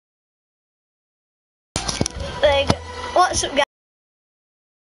What's up, guys?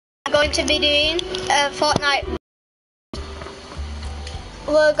 I'm going to be doing Fortnite.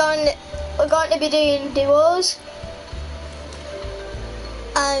 We're going to be doing duos,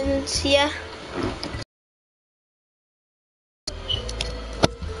 and yeah.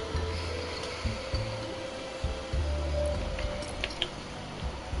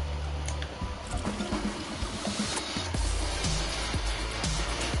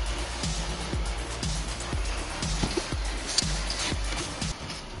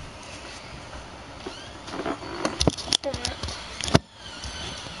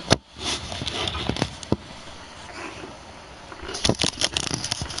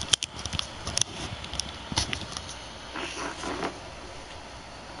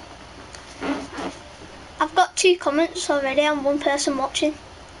 I've got 2 comments already and 1 person watching.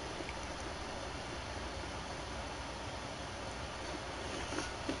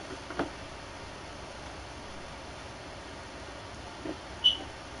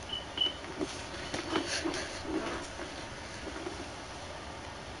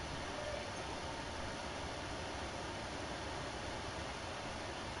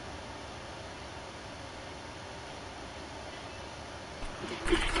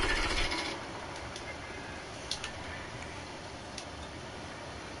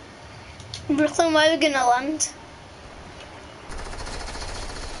 Brooklyn, where are we gonna land?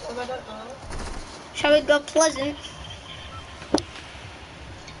 I don't know. Shall we go Pleasant?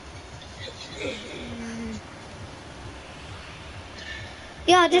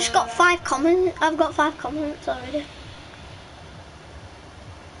 Yeah, I just got 5 comments. I've got 5 comments already.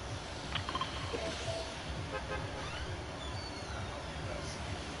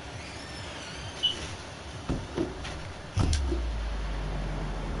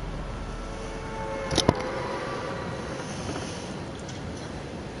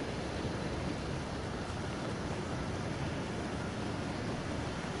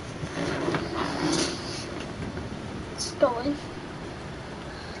 It's going.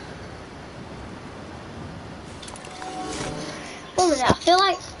 What was that? I feel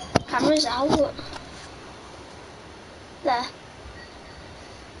like the camera's out. There.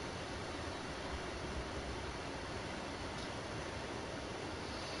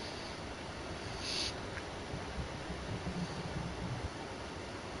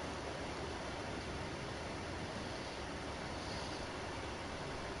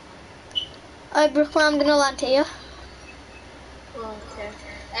 Alright, Brooklyn, I'm gonna land here. Oh, okay.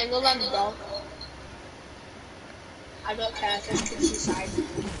 I'm gonna land the dog. I don't care if there's kids inside.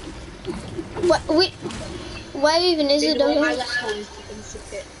 Where even is the dog? I left home to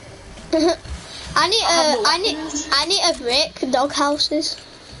suck it. I need to break dog houses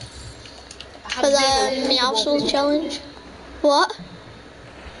for the Meowscles challenge. What?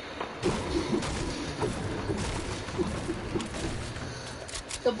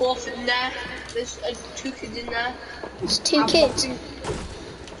 They're both in there. There's 2 kids in there. It's 2 kids.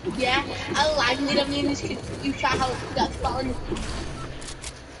 Yeah, I landed on me and this kid. You shot how that's falling.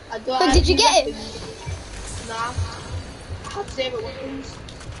 But did you get him? Nah. I had 0 weapons.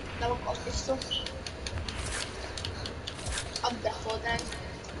 Now I've got a pistol. I'm definitely dead.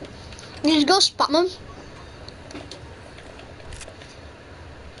 You just go spam him.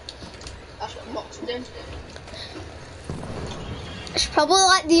 That's what Mox did. It's probably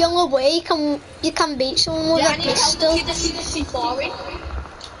like the only way you can beat someone with a pistol. Yeah, I need to see the C4 in.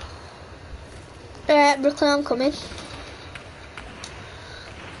 Alright, Brooklyn, I'm coming.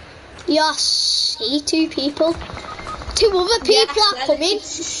 Yes, see 2 people. 2 other people are coming.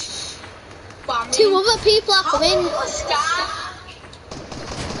 2 other people are coming.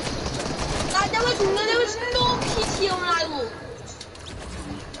 There was no kids here when I looked.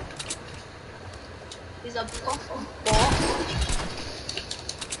 There's a bot.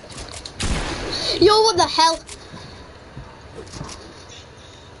 Yo, what the hell?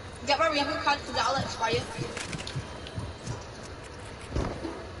 Get my reboot card because that'll expire.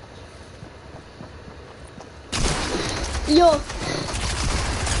 Yo.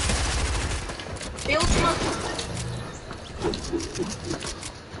 Build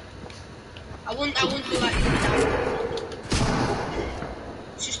I wouldn't do like that.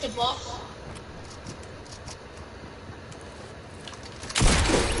 It's just a bot.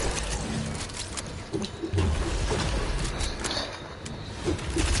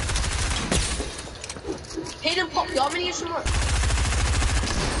 Hayden, pop your mini or something.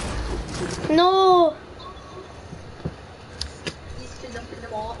 No. These kids are the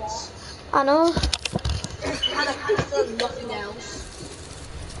bots. I know. Had a pistol and nothing else.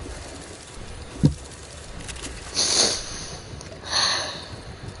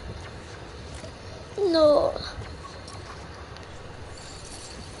 No.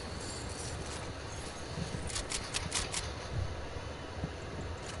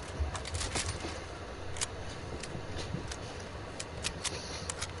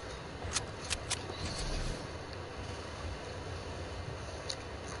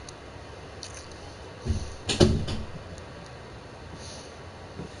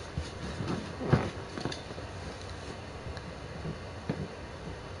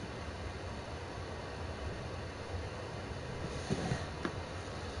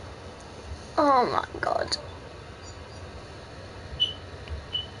 Oh my god.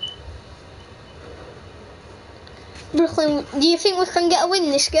 Brooklyn, do you think we can get a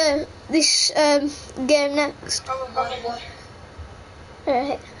win this game? This game next? Probably.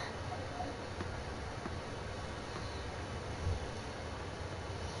 Right.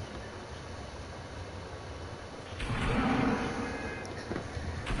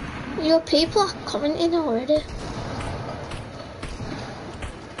 Your people are commenting already.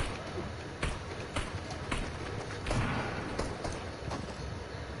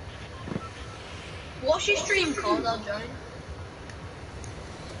 What's your stream called? I'll join.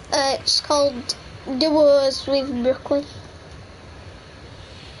 It's called Duos with Brooklyn.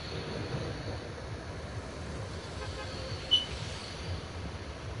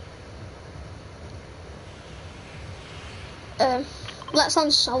 Let's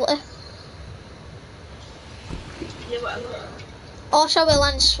on Salty. Yeah, whatever. Or shall we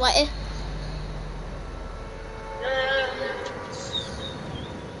land Sweaty?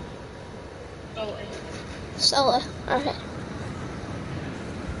 Oh, Salty, alright.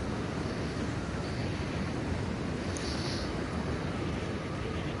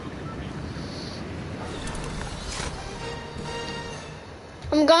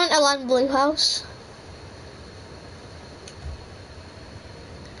 I'm going to land Blue House.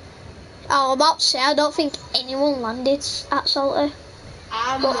 I'm about to say, I don't think anyone landed at Salty.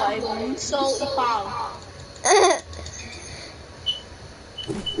 I'm not even salty, pal.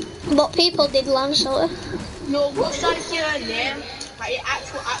 But people did land Salty. No, what's like your name? Like your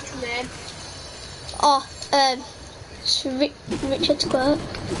actual name? Oh, it's Richard Quirk.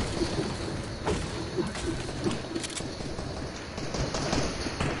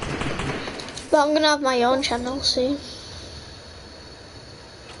 But I'm gonna have my own channel soon.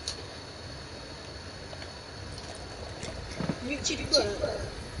 Richard Quirk.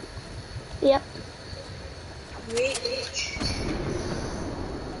 Yep. Rich.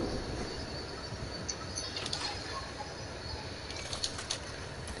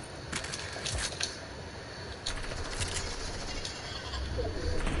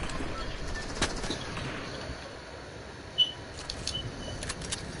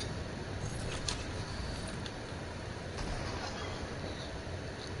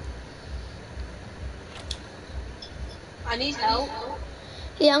 I need help.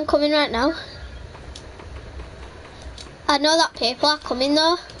 Yeah, I'm coming right now. I know that people are coming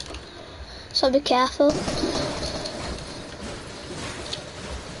though, so be careful.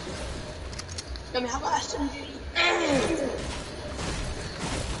 Let me have an SMG.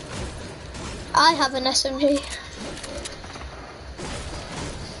 I have an SMG.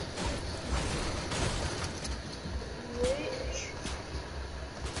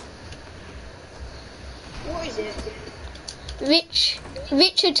 What is it?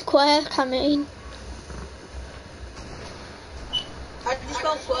 Richard Quirk, I mean. How do you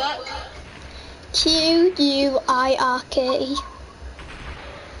spell Quirk? Quirke.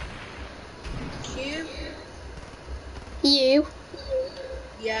 Q. U.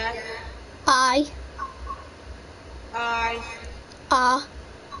 Yeah. I. I. R.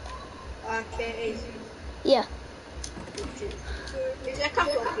 K. Yeah. Is it a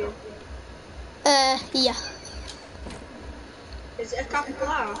capital Q? Yeah. Is it a capital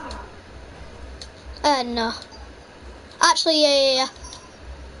R? No. Actually, yeah.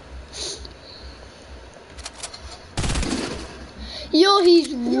 Yo,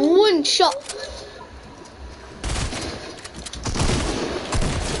 he's one shot.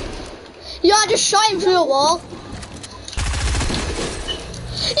 Yo, I just shot him through a wall.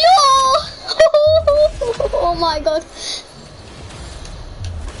 Yo! Oh my god.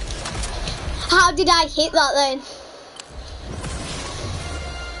 How did I hit that then?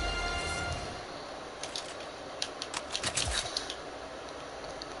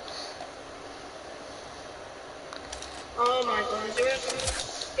 Oh my god, is there a...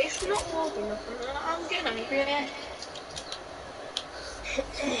 It's not open nothing. I'm getting angry.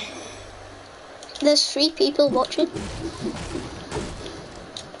 There's 3 people watching.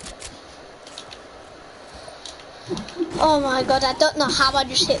 Oh my god, I don't know how I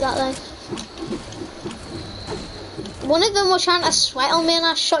just hit that then. One of them was trying to sweat on me and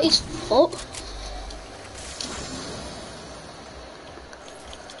I shot his foot.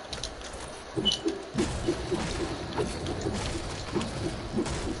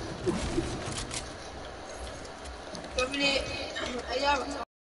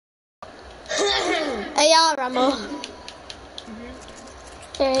 AR ammo.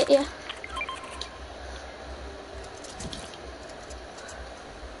 Yeah.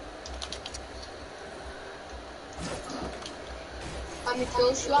 How many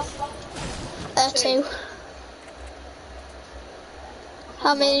kills you have? 2.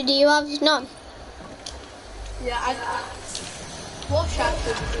 How many do you have? None. Yeah, I watch out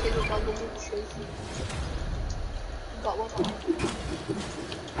for the kid with my little shoes. Got one.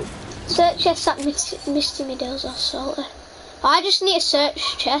 Search chests at Misty Meadows or Salty. I just need to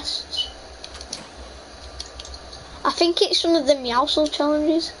search chests. I think it's one of the Meowscles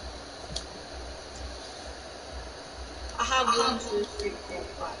challenges. I have 1, 2, 3, 4,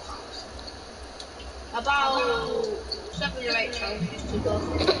 5, 6. About 7 or 8 challenges to go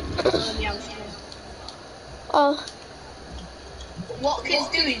through. Oh. What kids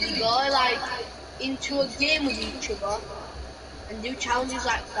do is you go like into a game with each other and do challenges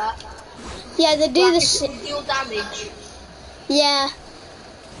like that. Yeah, they do like the if you deal damage. Yeah.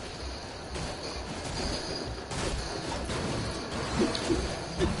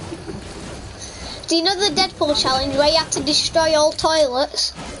 Do you know the Deadpool challenge where you have to destroy all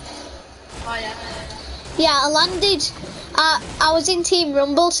toilets? Oh yeah. Yeah, I landed. I was in Team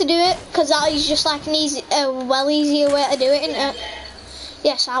Rumble to do it because that is just like an easy, easier way to do it, isn't it?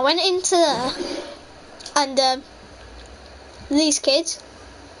 Yes, I went into there, and these kids,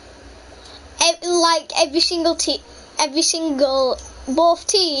 every single both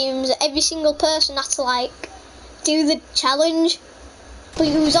teams, every single person had to like do the challenge. But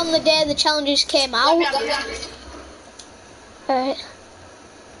it was on the day the challenges came out. Alright.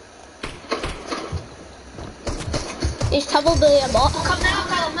 It's probably a bot. Come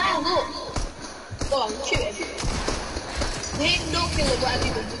now, look. Go on, shoot him. He ain't no killer, whatever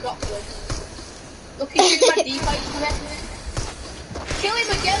you do, not good. Look, he's shooting my device from it. Kill him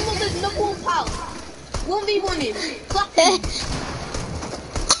again, look, there's no one, pal. 1v1 him. Clap him.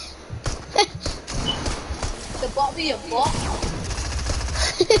 The bot be a bot.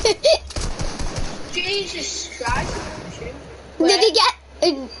 Jesus Christ. Did he get...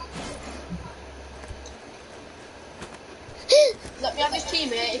 Let me have his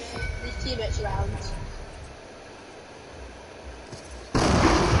teammate if his teammate's around.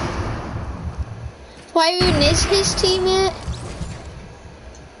 Why even is his teammate?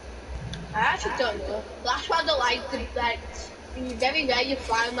 I actually don't know. That's why I don't like the, it's very rare you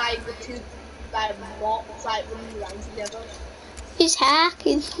find like the two bots like running around together. He's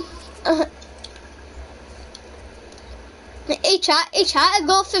hacking. He tried to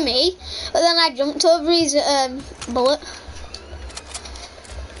go for me, but then I jumped over his bullet.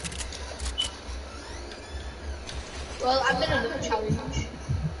 Well, I've done another challenge.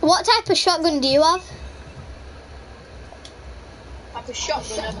 What type of shotgun do you have? I have a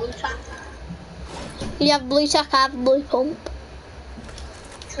shotgun and a blue tack. You have blue tack, I have blue pump.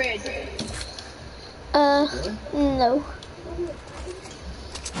 Trade. No.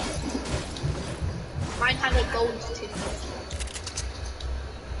 Mine had a gold tip.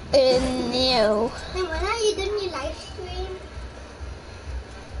 No. Hey, when are you doing your live stream?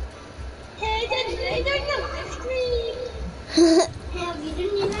 Hey, doing your live stream? Hey, have you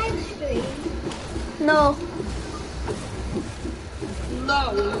done your live stream? No. No.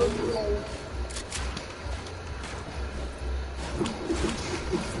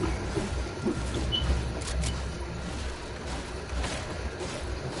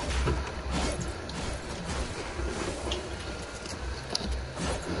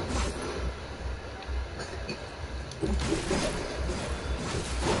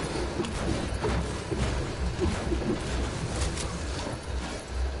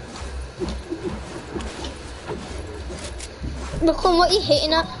 Look on what you're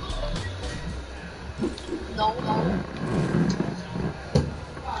hitting at. No.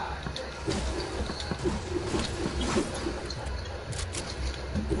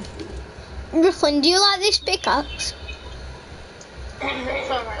 Brooklyn, do you like this pickaxe?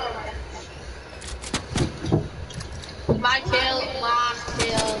 It's alright. My kill.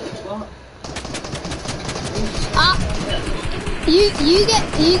 You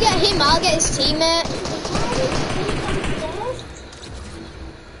get him, I'll get his teammate.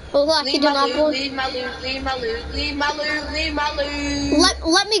 Look like he don't have one. Leave my loot.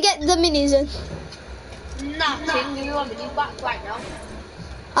 Let me get the minis in. Nothing, give me 1 minute back right now.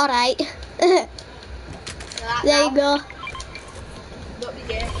 Alright. There you go. Don't be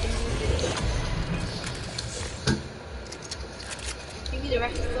gay. Give me the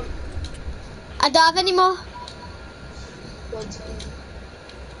rest of them. I don't have any more.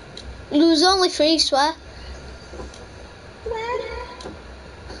 Lose only 3, swear.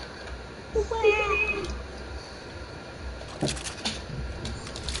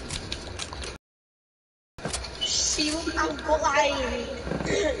 See what I've got like.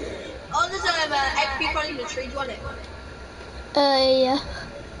 Oh, there's XP point in the tree, do you want it? Yeah.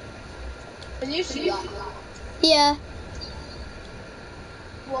 Can you see that? Yeah.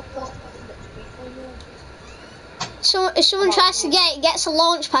 What? So if someone tries to get it, gets a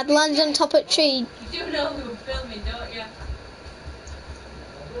launch pad, lands on top of a tree. You do know we were filming, don't you?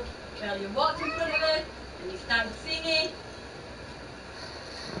 Well, you walked in front of us and you started singing.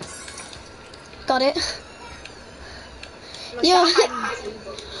 Got it. Yo,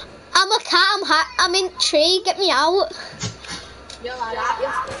 I'm a cat. I'm in the tree. Get me out. You're like that,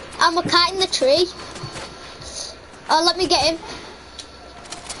 yeah? I'm a cat in the tree. Oh, let me get him.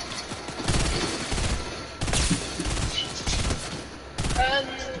 An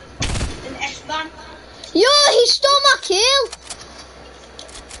S-Ban. Yo, he stole my kill.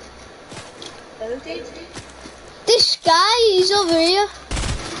 Who did? This guy, he's over here.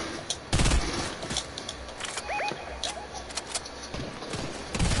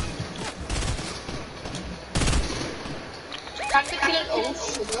 Tag the kid at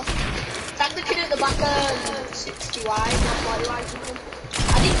sugar. Tag the kid at the back 60 wide, not 40 wide something.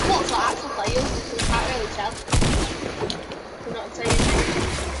 I think what's our actual players, so we can't really tell. We're not saying.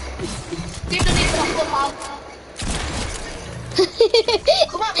 Give the name off the pal.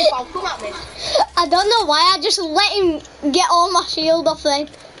 Come at me, pal, come at me. I don't know why, I just let him get all my shield off then.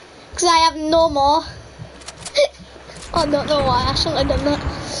 Because I have no more. I don't know why, I shouldn't have done that.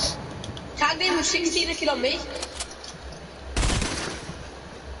 Tagged him with 16 a kid on me.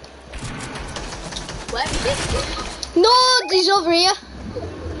 Where is it? No, he's over here.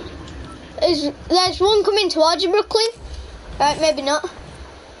 There's one coming towards you, Brooklyn. Right, maybe not.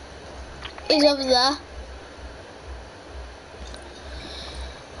 He's over there.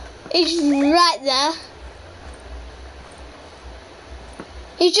 He's right there.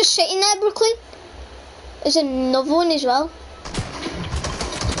 He's just sitting there, Brooklyn. There's another one as well.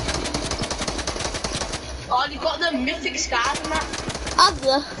 Oh, you've got the mythic scars and that. Have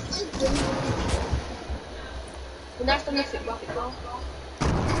there. And that's the mythic rocket ball.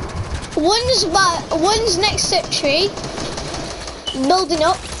 One's next to a tree. Building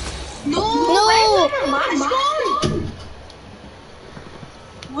up. No! No. Where's my match gone?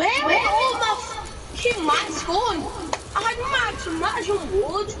 Where all my fucking mats gone? I had mats on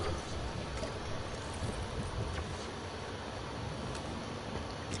wood.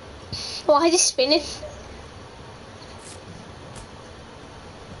 Why is he spinning?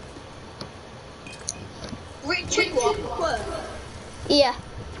 Richard what? Yeah.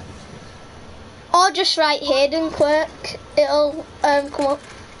 Or just write Hayden Quirk. It'll come up.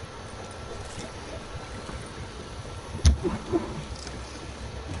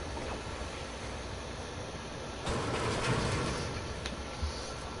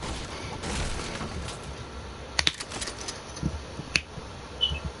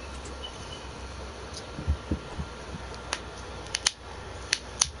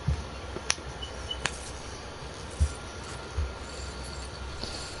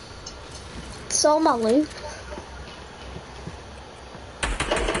 It's all my loot.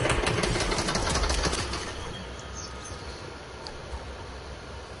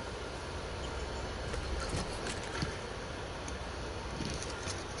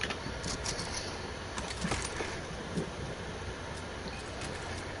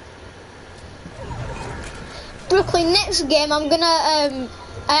 Brooklyn, next game I'm gonna I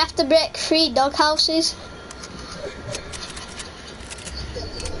have to break 3 dog houses.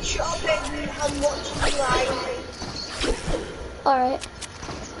 Shopping and watching live. Alright.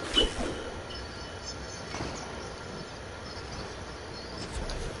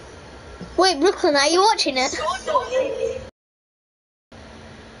 Wait, Brooklyn, are you watching it?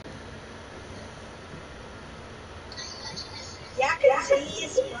 Yeah, I can see you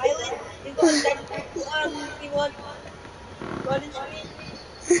smiling. You've got that one. What is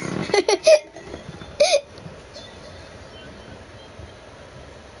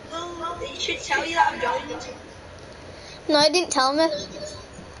Well, they should tell you that I'm joined. No, he didn't tell me.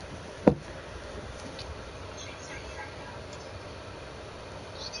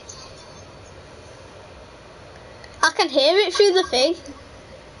 I can hear it through the thing.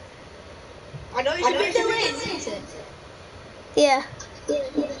 I know it's a bit delayed, isn't it? Yeah.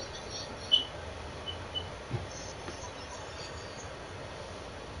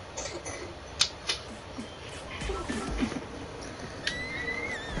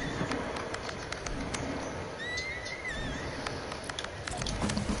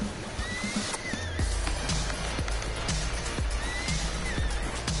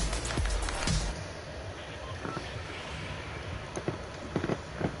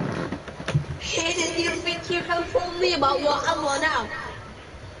 Hayden, do you think you can phone me about what I'm on now?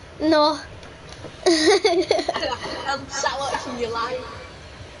 No. I'm sat watching you live.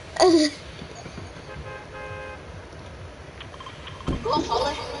 Oh,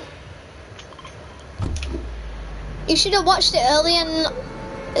 Holly. You should have watched it earlier,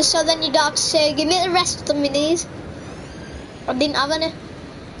 and so then you'd have to say, give me the rest of the minis. I didn't have any.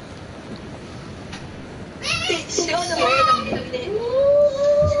 It's still the way I'm doing it.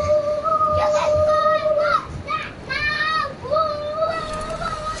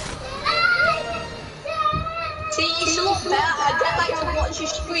 See, it's a lot better. I get like to watch your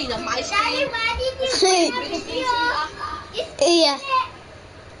screen on my screen. Yeah.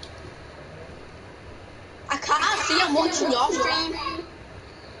 I can't see I'm watching your stream.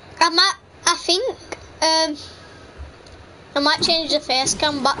 I think I might change the face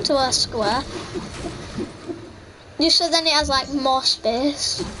cam back to a square. Just so then it has like more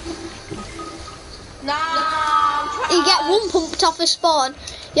space. Nah, I'm You get one pumped off a spawn,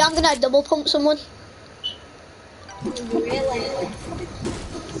 yeah, I'm gonna double pump someone. Really?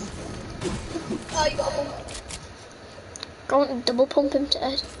 Oh, you got one. I want to double pump him to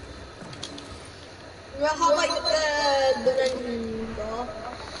dead. We'll have like the window.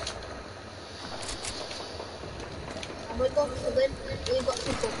 I'm gonna go kill him. We've got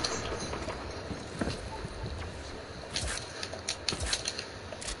 2 pumps.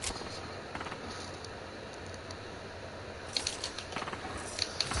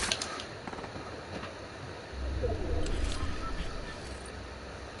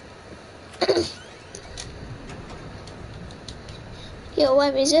 Yo,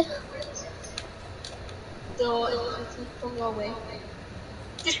 where is it? So, don't go away.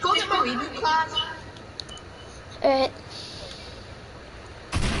 Just go get my reboot card. Alright.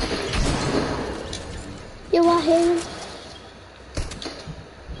 You are here.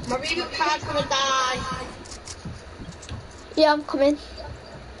 My reboot card's gonna die. Yeah, I'm coming.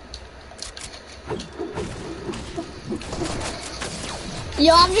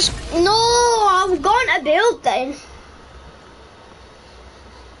 Yo, I'm going to build then.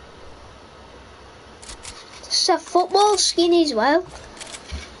 It's a football skin as well.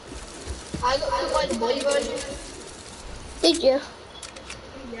 I got to buy the boy version. Did you?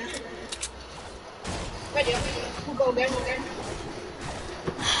 Yeah. Ready up. We'll go again.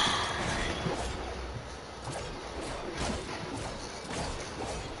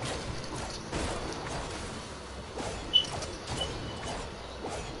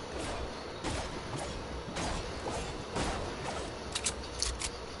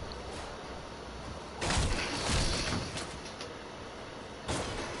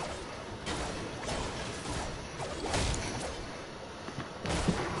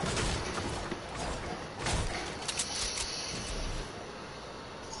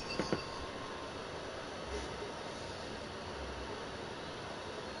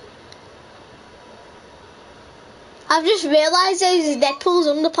 I've just realised there's Deadpool's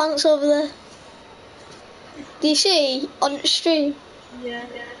underpants over there. Do you see on the stream? Yeah.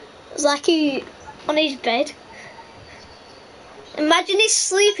 It's like he on his bed. Imagine he's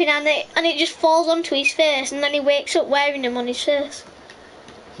sleeping and it just falls onto his face and then he wakes up wearing them on his face.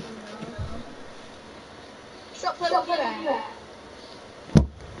 Stop playing with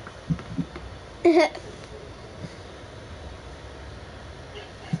your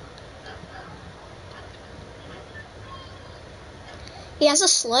He has a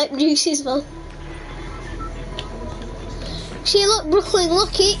slurp juice as well. See, look, Brooklyn, look,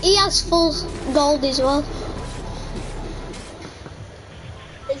 he has full gold as well.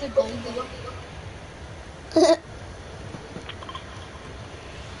 There's a gold digger.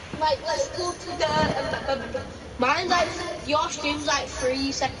 Like, let's go to the... mine's like, your stream's like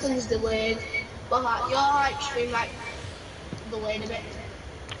 3 seconds delayed. But like, your like stream like delayed a bit.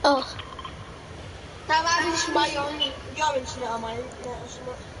 Oh, Now I just buy your internet or my internet or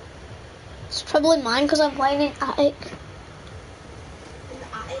something. it's probably mine because I'm playing in attic. In the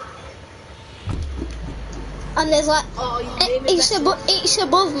attic. And there's like, Oh, you made me it's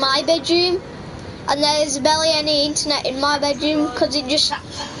above my bedroom. And there's barely any internet in my bedroom because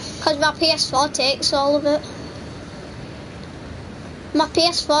my PS4 takes all of it. My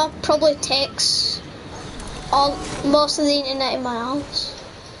PS4 probably takes most of the internet in my house.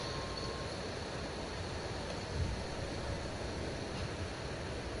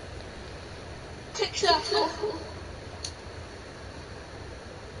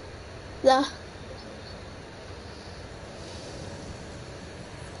 There.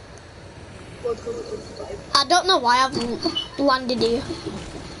 I don't know why I've landed here.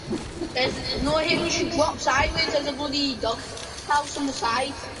 There's no him, you should drop sideways. There's a bloody dog house on the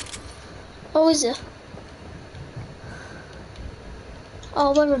side. Oh, is it?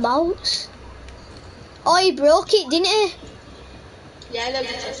 Oh, whereabouts? Oh, he broke it, didn't he? Yeah, they're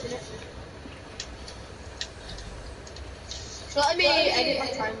just testing it. So let me edit my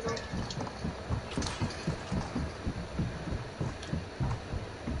triangle.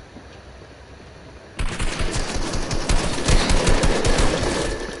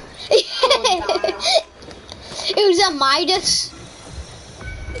 It was a Midas.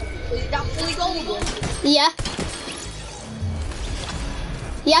 Was it that fully gold one? Yeah.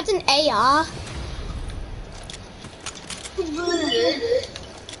 He had an AR.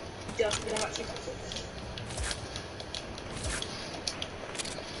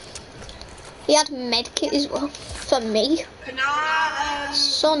 He had a medkit as well for me. Can I,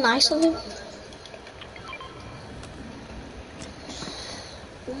 So nice of him.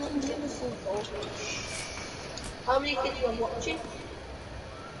 how many kids are watching?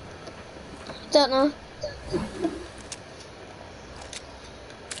 Don't know.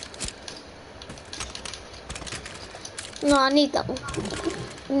 No, I need that one.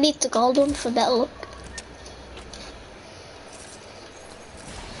 I need the gold one for better luck.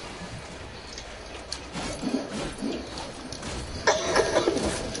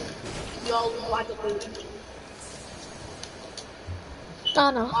 You're wide open.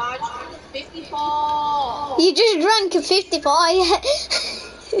 Oh no. 54. You just drank a 54, yeah.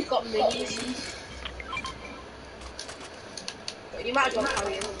 Got minis. You might as well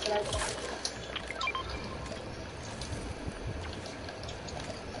carry him.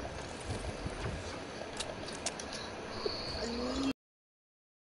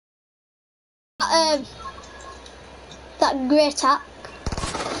 That grey tack.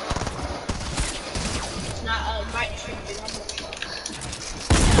 Nah, might shoot him, I'm not sure.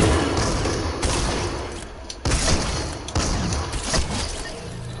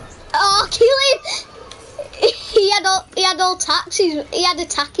 Oh, kill him! He had all tacks. He had a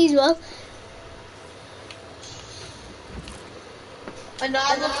tack as well. And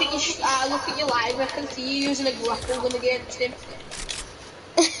now look at your live. I can see you using a grapple gun against him.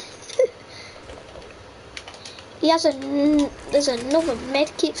 He has there's another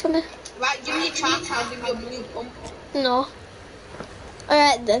med kit for me. Right, give me your tack. I'll give you a blue pump. No.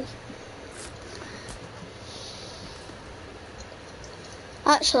 Alright then.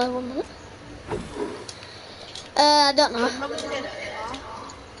 Actually, 1 minute. I don't know. I'm not gonna get an AR.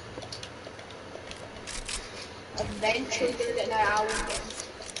 Eventually gonna get an AR again.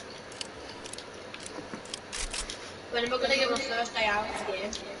 When am I gonna get my first AR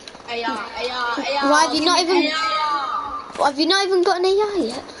again? AR. Why have you not even? AR. Have you not even got an AR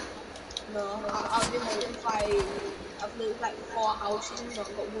yet? No, I've been looting I've looted like 4 houses and not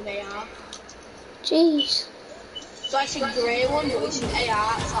got one AR. Jeez. So it's a grey one, but it's an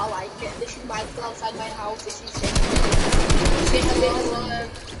AR, so I like it. This is my gun outside my house, this is it. This is a little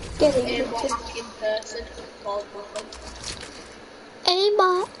Get in. aimbot hacking person called Muffin.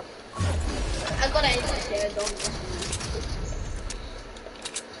 Aimbot. I got aimbot here, don't I?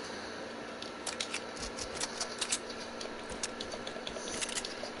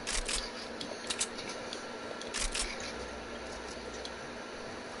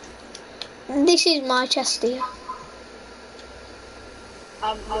 This is my chest here.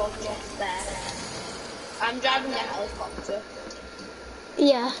 I'm not just there. I'm driving the helicopter.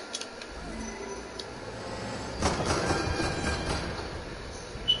 Yeah.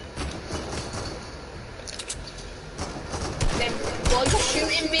 Then why are you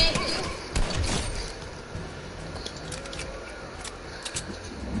shooting me?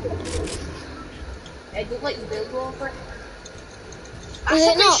 Hey, don't let you build over it. Is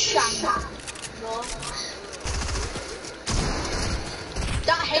it not? No.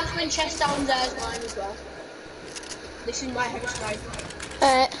 That henchman chest down there is mine as well. This is my heavy sniper.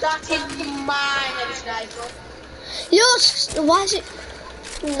 Alright. That is my heavy sniper. Yours. Why is it?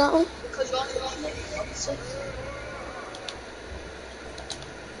 No. Because you're touching it, obviously.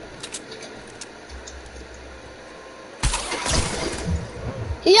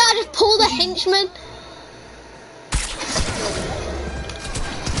 Yeah, I just pulled a henchman.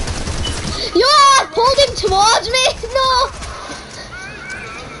 Yo, I pulled him towards me. No.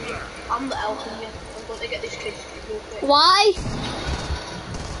 I'm not helping you. I'm going to get this kid real quick. Why?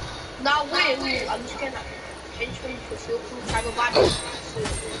 Now wait, I'm just getting that henchman for full time of battle.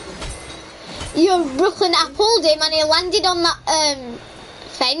 Yo, Brooklyn, I pulled him and he landed on that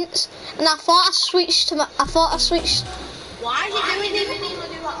fence, and I thought I switched to Why is he doing it?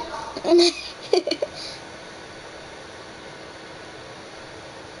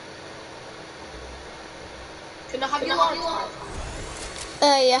 Can I have your launch?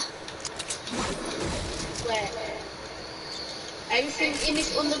 Yeah. Wait. Everything in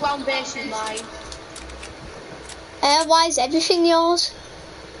this underground base is mine. Why is everything yours?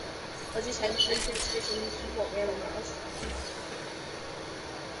 Because this henchman thinks this is what really matters.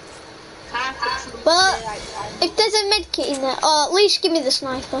 absolutely Well, daylight time. if there's a medkit in there, or at least give me the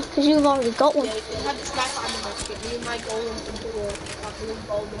sniper, because you've already got one. Yeah, you can have the sniper and the medkit. Me and my golden pump will work. My blue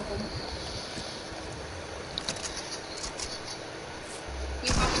golden pump.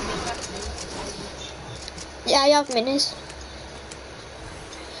 You have to make that too. Yeah, I have minis.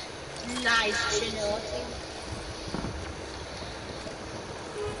 Nice, Chinook.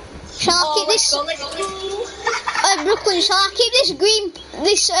 Shall I keep this? Let's go. Brooklyn, shall I keep this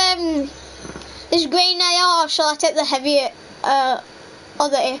green AR, or shall I take the heavy,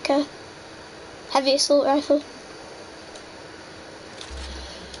 other AK? Heavy assault rifle.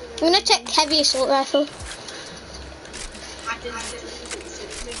 I'm gonna take heavy assault rifle. I didn't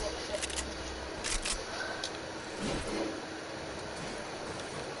suit me, but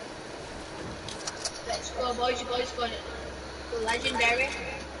let's go, boys. You guys got it. The legendary,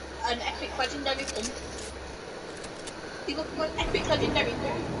 an epic legendary pump. You got one epic legendary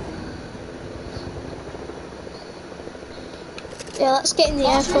pump. Yeah, let's get in the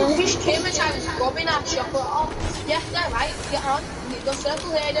air first. Fish came and I was robbing our chocolate off. Yeah, they're right. Get on. You go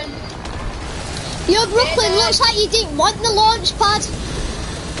circle here then. Yo, Brooklyn, looks like you didn't want the launch pad.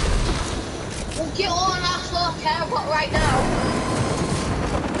 We'll get on our slow care about right now.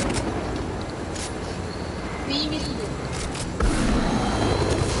 Beam is blue.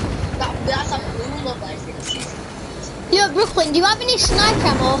 That's a blue look like it. Yo, Brooklyn, do you have any sniper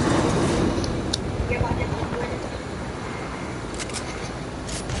ammo? Yeah, but I didn't do it.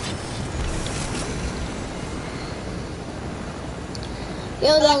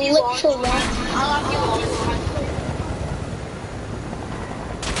 Yo, they're literal there. I'll have you on.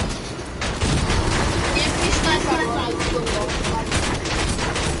 Give me sniper and I'll do a long one.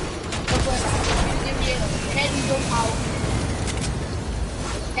 Give me a 10 jump out.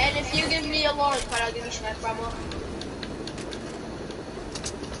 And if you give me a launch pad, I'll give you sniper ammo.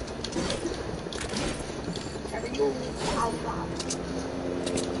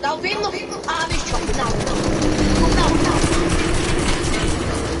 Now be looking at this chopper now.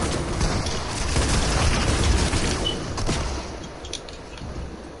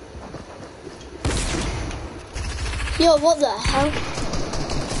 Yo, what the hell?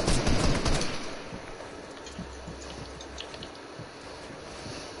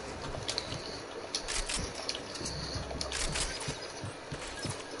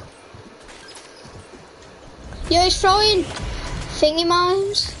 Yo, he's throwing thingy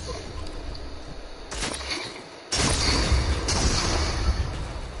mines.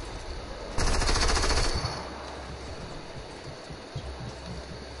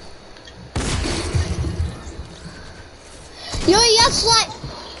 Yo, he has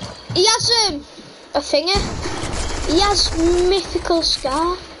a thinger. He has mythical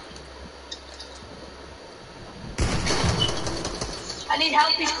scar. I need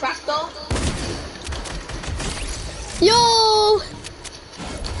help, he's cracked though.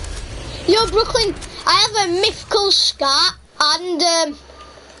 Yo, Brooklyn, I have a mythical scar and Can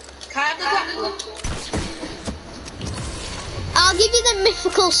I have the grappler? I'll give you the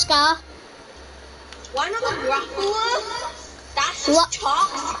mythical scar. Why not the grappler? That's just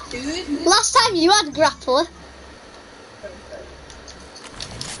toxic, dude. Last time you had grappler.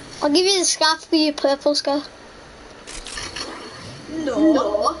 I'll give you the scar for your purple scar.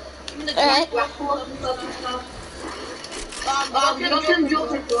 No. Alright.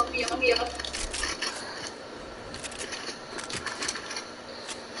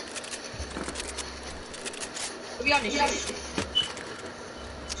 To be honest,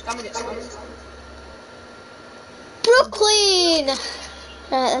 Brooklyn! Right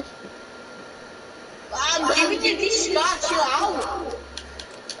then. I'm giving you this scar, chill out.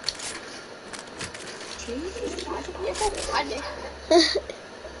 Jesus,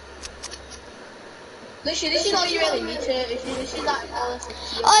 Listen, this is all you really need to. This is that LSD.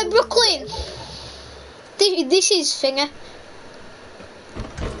 Oh, Brooklyn! This is finger.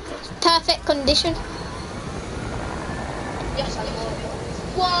 Perfect condition. Yes, I know.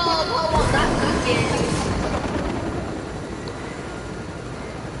 Whoa, that's good.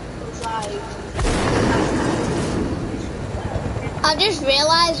 I just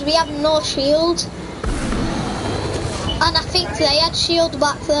realised we have no shield. And I think they had shield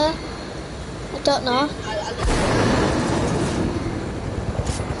back there. I don't know.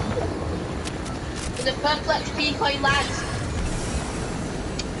 The purple XP coin, lads.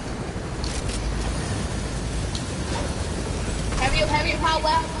 Hurry up,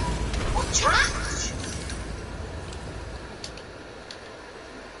 power. Watch out!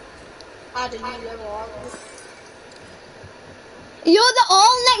 I didn't know. You're the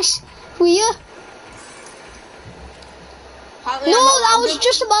all next to you. No, I was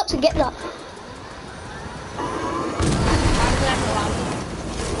just about to get that.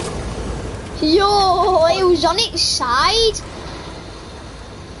 Yo, it was on its side.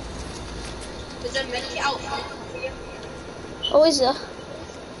 There's a medkit out front for you. Oh, is there?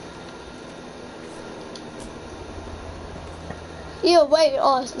 Yeah, wait.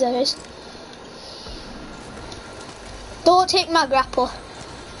 Oh, there is. Don't take my grapple.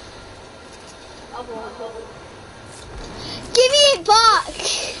 I won't. Give me it back.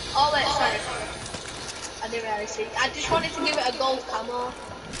 Oh wait, sorry. I didn't really see. I just wanted to give it a gold camo.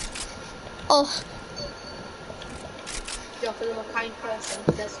 Oh, Just because I'm a kind person.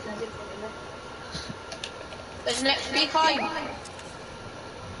 There's nothing for me. There's an XP coin.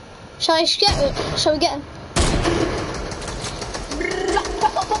 shall I just get it? Shall we get him?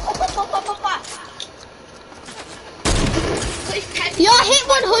 Yeah, I hit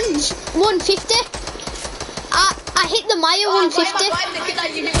 150. I hit the Maya 150.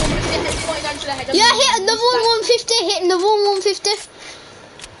 Yeah, I hit another one 150. Hit another one 150.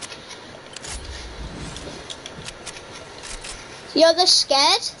 Yeah, they're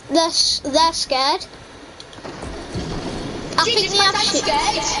scared. They're scared. I think they have shield.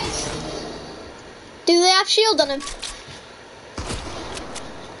 Do they have shield on him?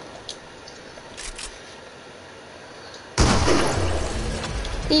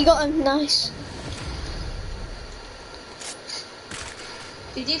 You got him, nice.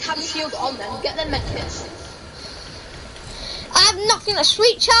 They did have a shield on them. Get them medkits. I have nothing to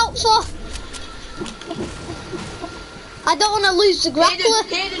switch out for. I don't want to lose the grappler.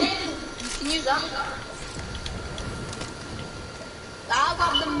 Hayden. You can use that. I'll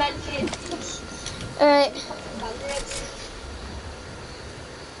have the medkits. Alright.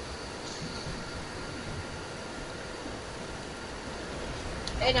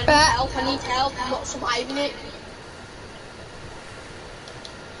 Hey, I need help, I'm not surviving it.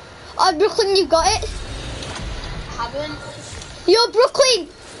 Oh, Brooklyn, you got it? I haven't. Yo, Brooklyn,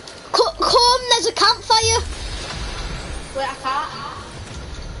 come, there's a campfire. Wait, I can't.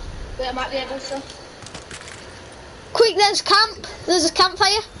 Wait, I might be able to. Quick, there's a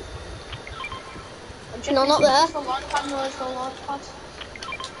campfire. No, not there.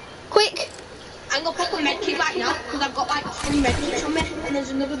 Quick. I'm gonna put a medkit right now, because I've got like 3 medkits on me, and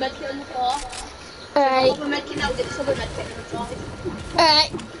there's another medkit on the floor. Alright. I'll put a medkit now, get this other medkit on the floor.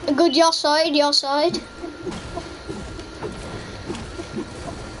 Alright, good, your side.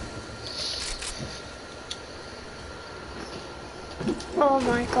 Oh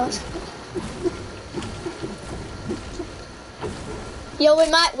my god. Yo, we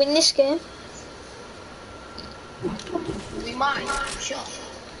might win this game. We might, sure.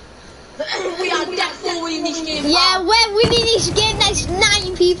 We are definitely winning this game. Yeah, we're winning this game. There's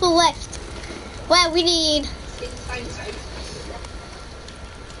 9 people left. We're winning.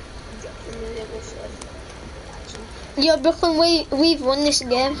 Yo, Brooklyn, we've won this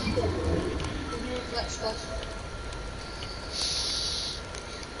game. Let's go.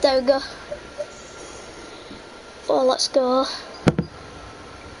 There we go. Oh, let's go.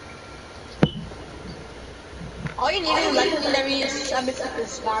 All you need is legendary is a mythical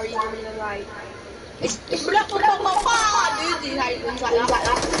star, you know, right? It's blah, blah, blah, blah, blah, dude, these items like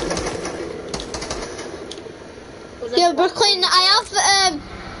that. Yo, Brooklyn, I have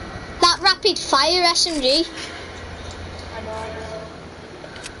that rapid fire SMG. I know.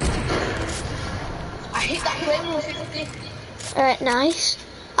 I hit that flame 150. Alright, nice.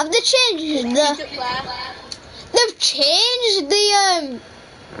 Have they changed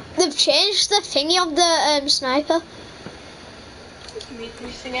They've changed the thingy of the sniper.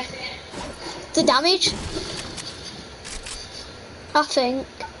 The damage. I think.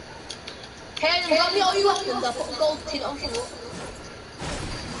 Hey, got me all your weapons. I put a gold tin on for you.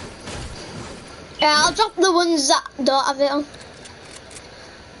 Yeah, I'll drop the ones that don't have it on.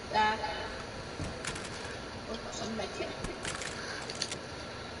 There.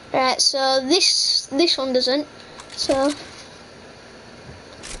 Right, so this one doesn't. So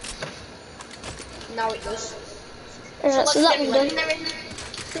now it does. right, so that one done.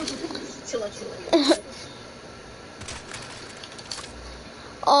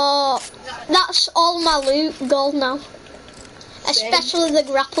 Oh, that's all my loot gold now. Especially the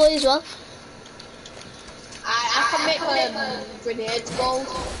grappler as well. I can make grenades gold.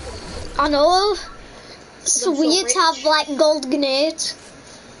 I know. It's weird to have like gold grenades.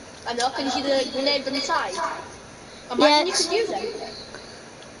 I know, can you see the grenades inside? Imagine you could use them.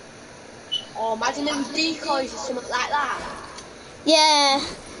 Oh, imagine them decoys or something like that. Yeah. You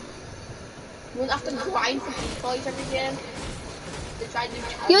wouldn't have to grind for decoys every game.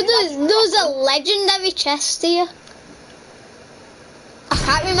 Yo, there's a legendary chest here. I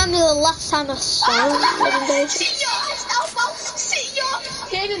can't remember the last time I saw legendary chest.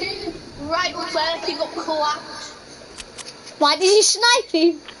 right up there, he got collapsed. Why did you snipe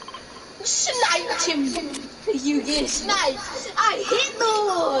him? Sniped him. You get sniped. I hit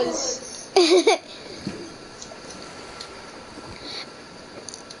those. Do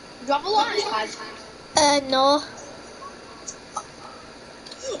you have a launch pad? No.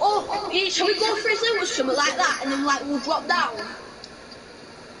 Oh, yeah, shall we go for a zoo or something like that, and then like we'll drop down?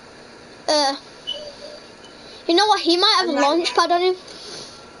 You know what? He might have a Right. launch pad on him.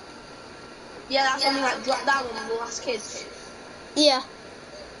 Yeah, that's when we like drop down on the last kids. Yeah.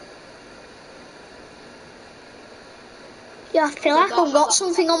 Yeah, I feel like I've got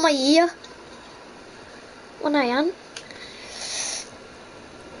something on my ear. When I am.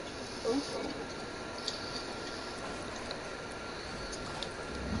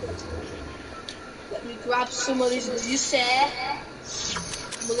 Let me grab some of this juice.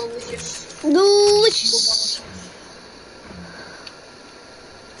 Delicious. Delicious.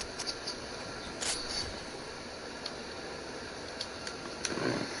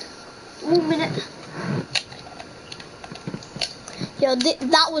 1 minute. Yo,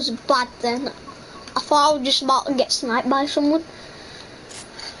 that was bad then. I thought I was just about to get sniped by someone.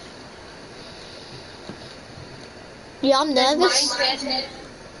 Yeah, I'm nervous.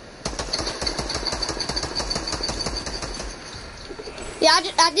 Yeah,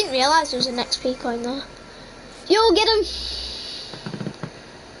 I didn't realise there was an XP coin there. Yo, get him!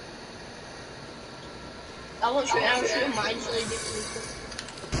 I won't shoot mine, so they didn't.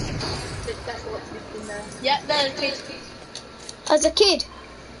 That's what's in there. Yeah, there's a kid. As a kid?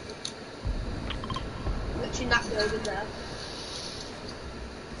 Literally that bird in there.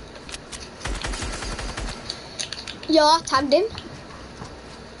 Yo, I tagged him.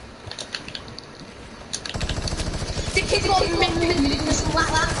 The kid got something like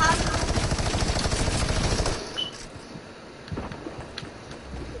that.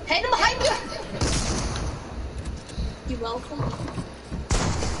 Hey, them behind you! You're welcome.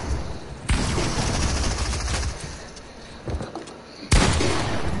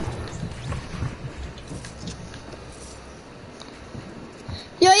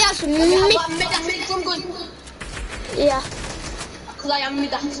 Yo, yeah, it's mid. I think I'm good. Yeah. Because I am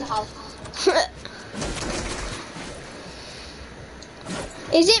mid at the house.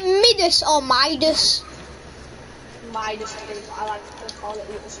 Is it Midas or Midas? Midas, I like to call it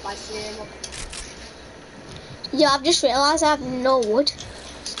a little spicy name. Yeah, I've just realised I have no wood.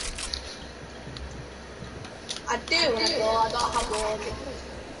 I do, I don't have wood.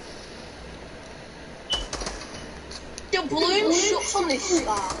 The bloom shuts on this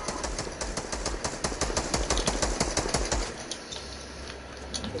star.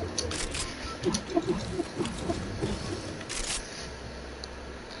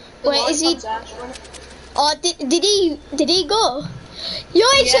 Wait, is he? Oh, did he go? Yo,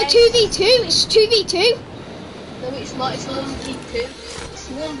 it's a 2v2. It's 2v2. No, it's not. It's 1v2.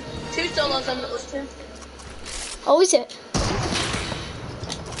 It's 2 solos and us 2. Oh, is it?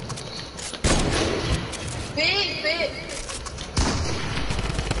 Big.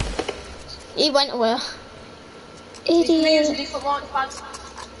 He went away. He's gonna use a Idiot. different launch pads.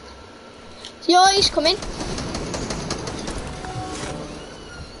 Yo, he's coming.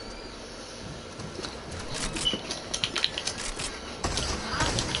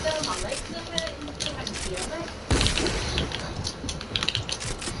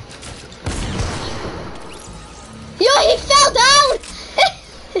 Yo, he fell down!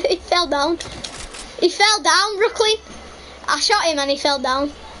 He fell down. He fell down, Brooklyn. I shot him and he fell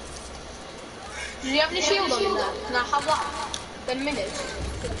down. Do you have any shield on in there? Can I have that? 10 minutes?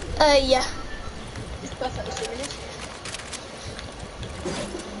 Yeah. It's perfectly 2 minutes.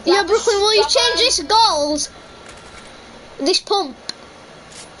 Yeah, Brooklyn, will you change this goals? This pump?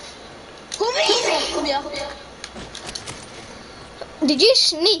 Come here! Come here. Did you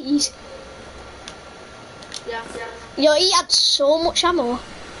sneeze? Yeah. Yo, he had so much ammo.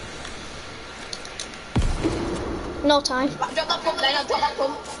 No time. Right, drop that pump then, I'll drop that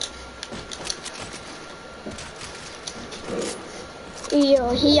pump. Yo,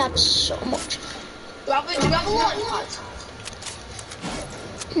 he had so much. Do you have a launch pad?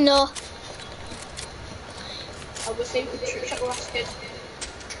 No. I was saying the trick shot the last kid.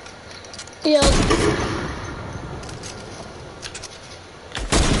 Yo,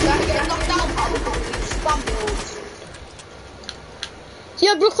 Get knocked down, pal. Spam builds.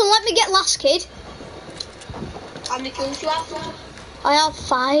 yo, Brooklyn, let me get last kid. How many kills you have? I have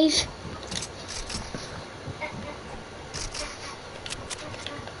 5.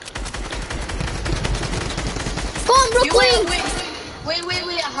 Go on, Brooklyn. Wait,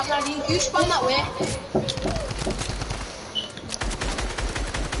 I have an idea. You spam that way.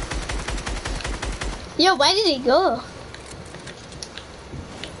 Yo, where did he go?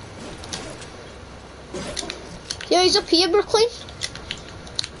 Yo, he's up here, Brooklyn.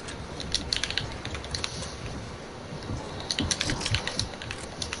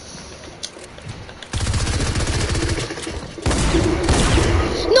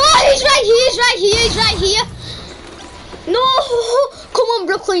 No, he's right here, he's right here, he's right here. No, come on,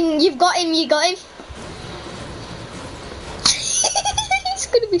 Brooklyn, you've got him, you got him. It's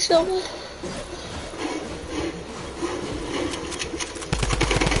gonna be so bad.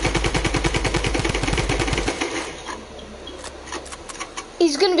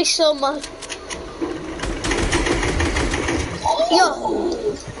 He's gonna be so mad.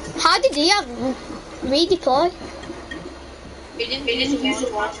 Yo, how did he have redeploy? He didn't use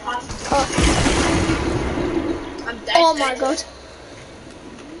it once. Oh, I'm dead. oh my god.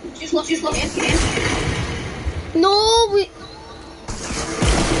 Just lost his game. No, we.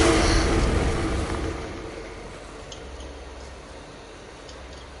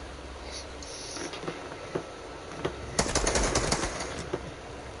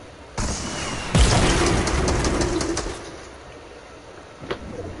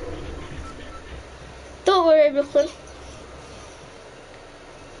 Don't worry, Brooklyn.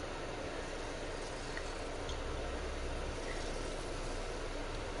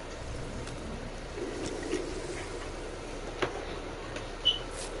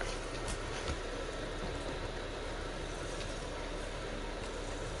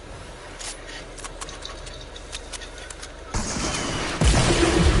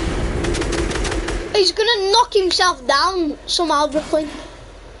 He's gonna knock himself down somehow, Brooklyn.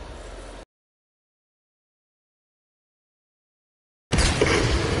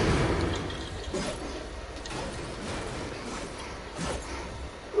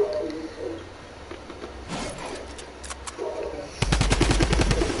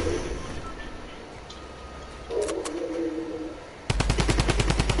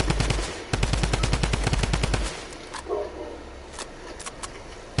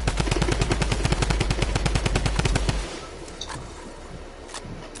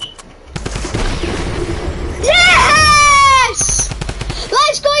 Yes!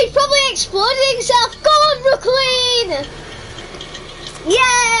 Let's go, he probably exploded himself. Go on, Brooklyn!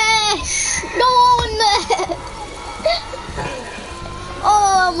 Yes! Go on!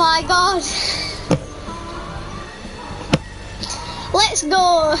 Oh my god. Let's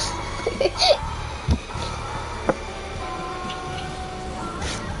go.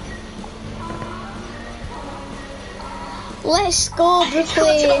 Let's go,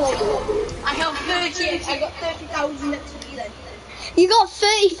 Brooklyn. I have 30. I got 30,000 next to me then. You got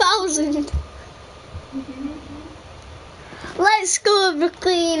 30,000. Let's go,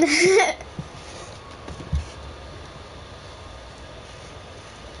 Brooklyn.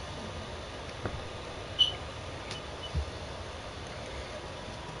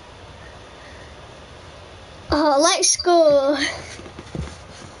 Oh, let's go. I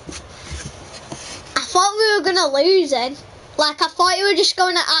thought we were gonna lose then. Like, I thought you were just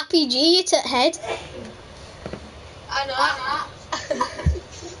going to RPG it at head. I know.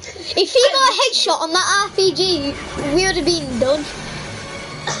 If he got a headshot on that RPG, we would have been done.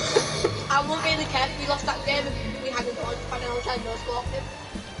 I won't really care if we lost that game if we hadn't got final time no score off him.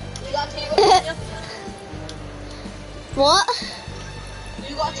 You got a team up, didn't you? What?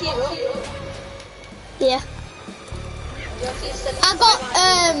 You got a team up? Yeah. Your team said I got,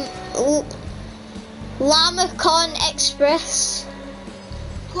 Lamacon Express.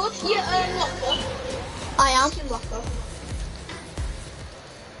 go to your locker. I am. Skin locker.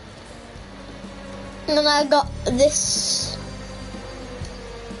 And then I got this.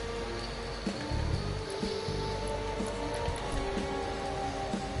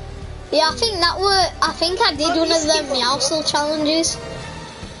 Yeah, I think I did one of them Meowsle challenges.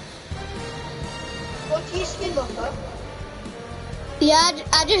 Go to your skin locker. Yeah,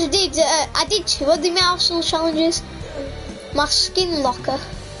 I just did. I did 2 of the Meowsle challenges. My skin locker.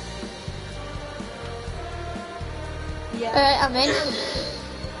 Yeah. Alright, I'm in.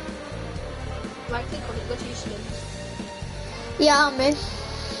 Right click on it, go to your skins. Yeah, I'm in.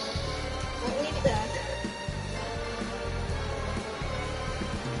 Right, leave it there.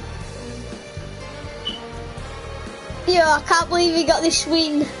 Yo, I can't believe we got this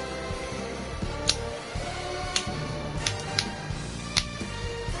win.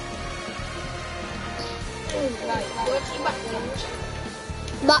 Right, go to your back ones.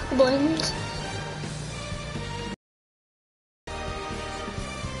 Back blinds.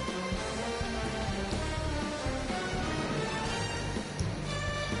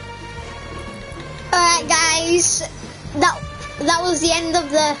 Alright guys, that was the end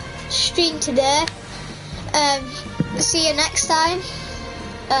of the stream today. See you next time.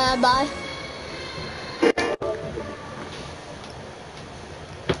 Bye.